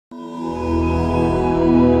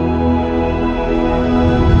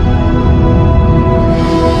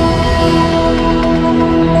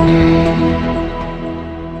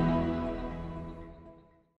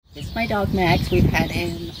dog Max, we've had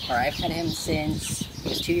him, or I've had him since he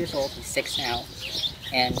was 2 years old. He's 6 now.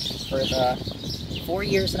 And for the 4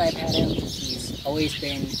 years that I've had him, he's always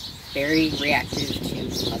been very reactive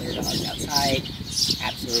to other dogs outside,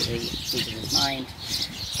 absolutely loses his mind.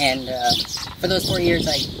 And for those 4 years,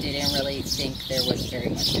 I didn't really think there was very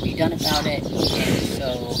much to be done about it, and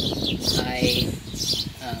so I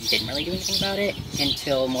didn't really do anything about it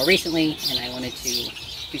until more recently, and I wanted to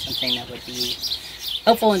do something that would be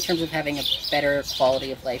helpful in terms of having a better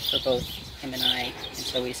quality of life for both him and I, and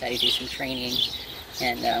so we decided to do some training.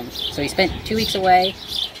 And so he spent 2 weeks away.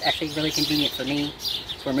 It's actually really convenient for me.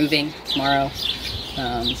 We're moving tomorrow,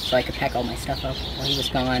 so I could pack all my stuff up while he was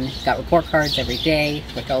gone. Got report cards every day,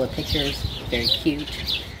 looked at all the pictures, very cute.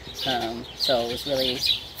 So it was really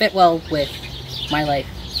fit well with my life.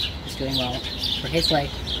 It's doing well for his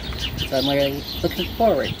life. So I'm really looking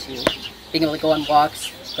forward to being able to go on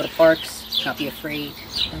walks, go to parks, not be afraid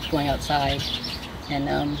of going outside. And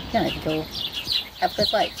yeah, I think he'll have a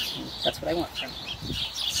good life. And that's what I want from him.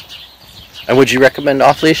 And would you recommend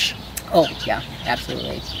off-leash? Oh, yeah,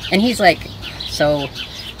 absolutely. And he's like so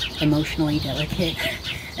emotionally delicate.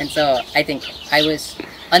 And so I think I was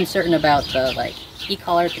uncertain about the like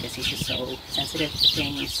e-collar because he's just so sensitive to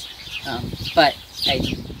things. But I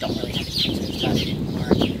don't really have any concerns about it anymore.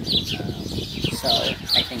 So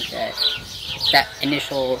I think that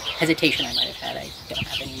initial hesitation I might have had, I don't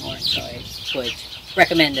have anymore. And so I would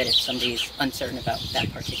recommend that if somebody's uncertain about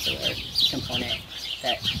that particular component,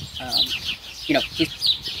 that you know,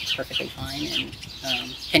 he's perfectly fine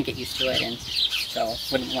and can get used to it, and so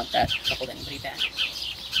wouldn't want that to hold anybody back.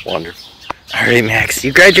 Wonderful. All right, Max,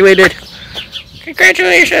 you graduated.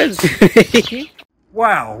 Congratulations!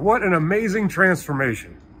 Wow, what an amazing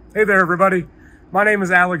transformation. Hey there, everybody. My name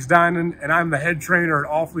is Alex Dinan, and I'm the head trainer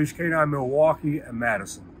at Off Leash K9 Milwaukee and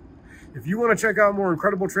Madison. If you want to check out more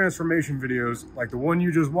incredible transformation videos like the one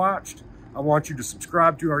you just watched, I want you to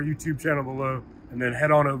subscribe to our YouTube channel below, and then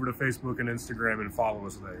head on over to Facebook and Instagram and follow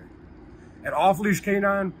us there. At Off Leash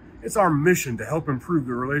K9, it's our mission to help improve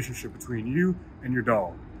the relationship between you and your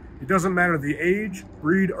dog. It doesn't matter the age,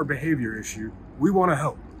 breed, or behavior issue, we want to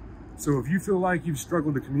help. So if you feel like you've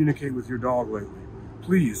struggled to communicate with your dog lately,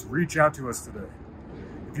 please reach out to us today.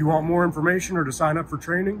 If you want more information or to sign up for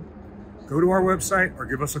training, go to our website or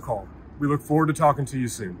give us a call. We look forward to talking to you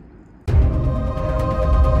soon.